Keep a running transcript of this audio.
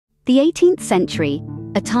The 18th century,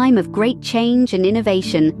 a time of great change and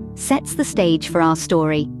innovation, sets the stage for our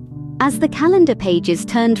story. As the calendar pages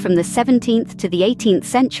turned from the 17th to the 18th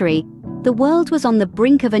century, the world was on the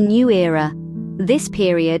brink of a new era. This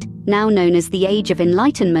period, now known as the Age of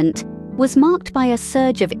Enlightenment, was marked by a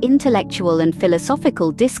surge of intellectual and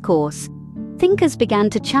philosophical discourse. Thinkers began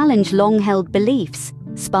to challenge long-held beliefs,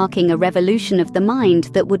 sparking a revolution of the mind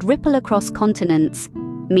that would ripple across continents.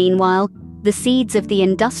 Meanwhile, the seeds of the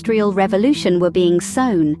Industrial Revolution were being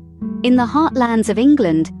sown. In the heartlands of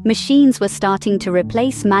England, machines were starting to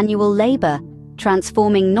replace manual labor,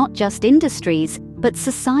 transforming not just industries, but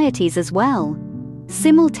societies as well.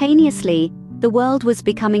 Simultaneously, the world was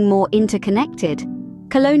becoming more interconnected.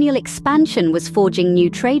 Colonial expansion was forging new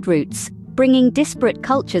trade routes, bringing disparate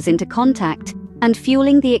cultures into contact, and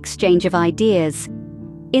fueling the exchange of ideas.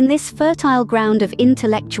 In this fertile ground of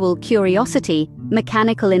intellectual curiosity,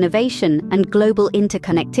 mechanical innovation, and global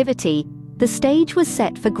interconnectivity, the stage was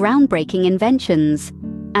set for groundbreaking inventions.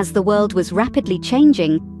 As the world was rapidly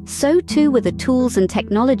changing, so too were the tools and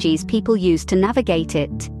technologies people used to navigate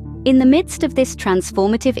it. In the midst of this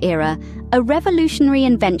transformative era, a revolutionary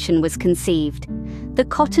invention was conceived: the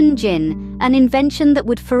cotton gin, an invention that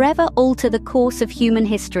would forever alter the course of human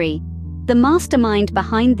history. The mastermind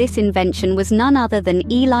behind this invention was none other than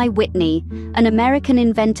Eli Whitney, an American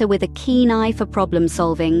inventor with a keen eye for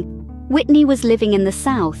problem-solving. Whitney was living in the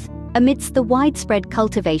South, amidst the widespread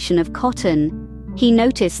cultivation of cotton. He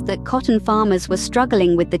noticed that cotton farmers were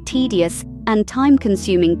struggling with the tedious and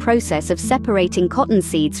time-consuming process of separating cotton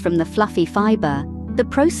seeds from the fluffy fiber. The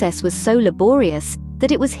process was so laborious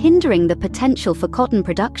that it was hindering the potential for cotton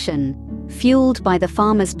production. Fueled by the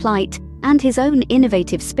farmer's plight and his own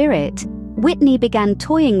innovative spirit, Whitney began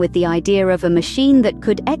toying with the idea of a machine that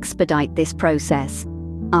could expedite this process.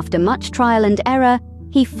 After much trial and error,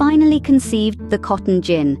 he finally conceived the cotton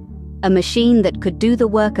gin, a machine that could do the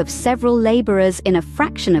work of several laborers in a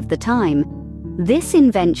fraction of the time. This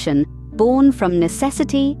invention, born from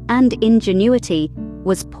necessity and ingenuity,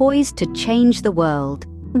 was poised to change the world.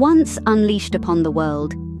 Once unleashed upon the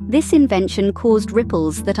world, this invention caused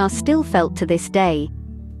ripples that are still felt to this day.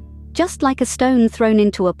 Just like a stone thrown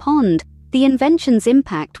into a pond, the invention's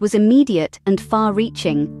impact was immediate and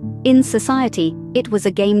far-reaching. In society, it was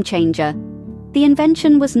a game-changer. The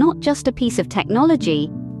invention was not just a piece of technology,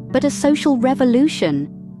 but a social revolution.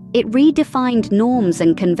 It redefined norms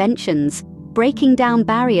and conventions, breaking down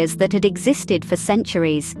barriers that had existed for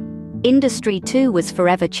centuries. Industry, too, was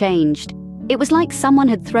forever changed. It was like someone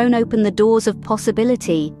had thrown open the doors of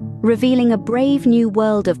possibility, revealing a brave new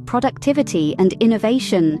world of productivity and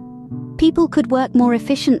innovation. People could work more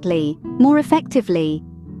efficiently, more effectively.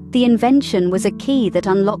 The invention was a key that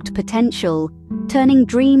unlocked potential, turning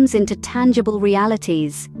dreams into tangible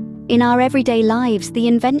realities. In our everyday lives, the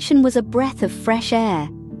invention was a breath of fresh air.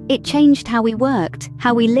 It changed how we worked,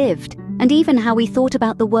 how we lived, and even how we thought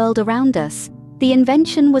about the world around us. The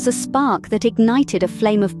invention was a spark that ignited a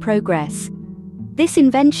flame of progress. This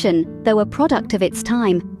invention, though a product of its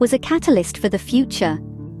time, was a catalyst for the future.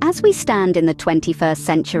 As we stand in the 21st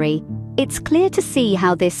century, it's clear to see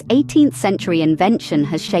how this 18th century invention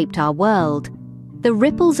has shaped our world. The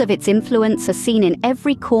ripples of its influence are seen in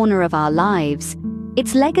every corner of our lives.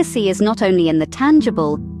 Its legacy is not only in the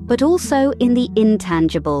tangible, but also in the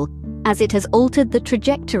intangible, as it has altered the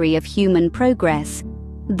trajectory of human progress.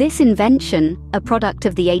 This invention, a product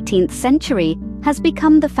of the 18th century, has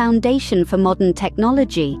become the foundation for modern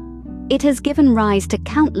technology. It has given rise to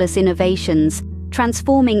countless innovations,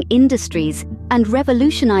 transforming industries and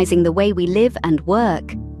revolutionizing the way we live and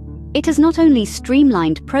work. It has not only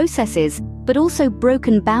streamlined processes, but also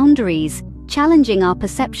broken boundaries, challenging our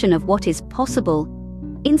perception of what is possible.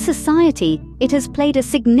 In society, it has played a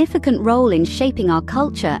significant role in shaping our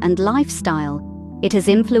culture and lifestyle. It has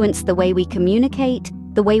influenced the way we communicate,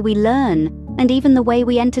 the way we learn, and even the way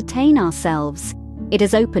we entertain ourselves. It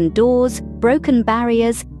has opened doors, broken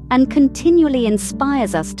barriers, and continually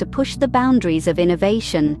inspires us to push the boundaries of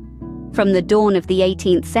innovation. From the dawn of the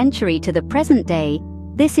 18th century to the present day,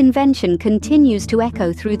 this invention continues to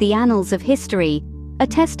echo through the annals of history, a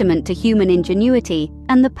testament to human ingenuity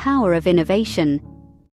and the power of innovation.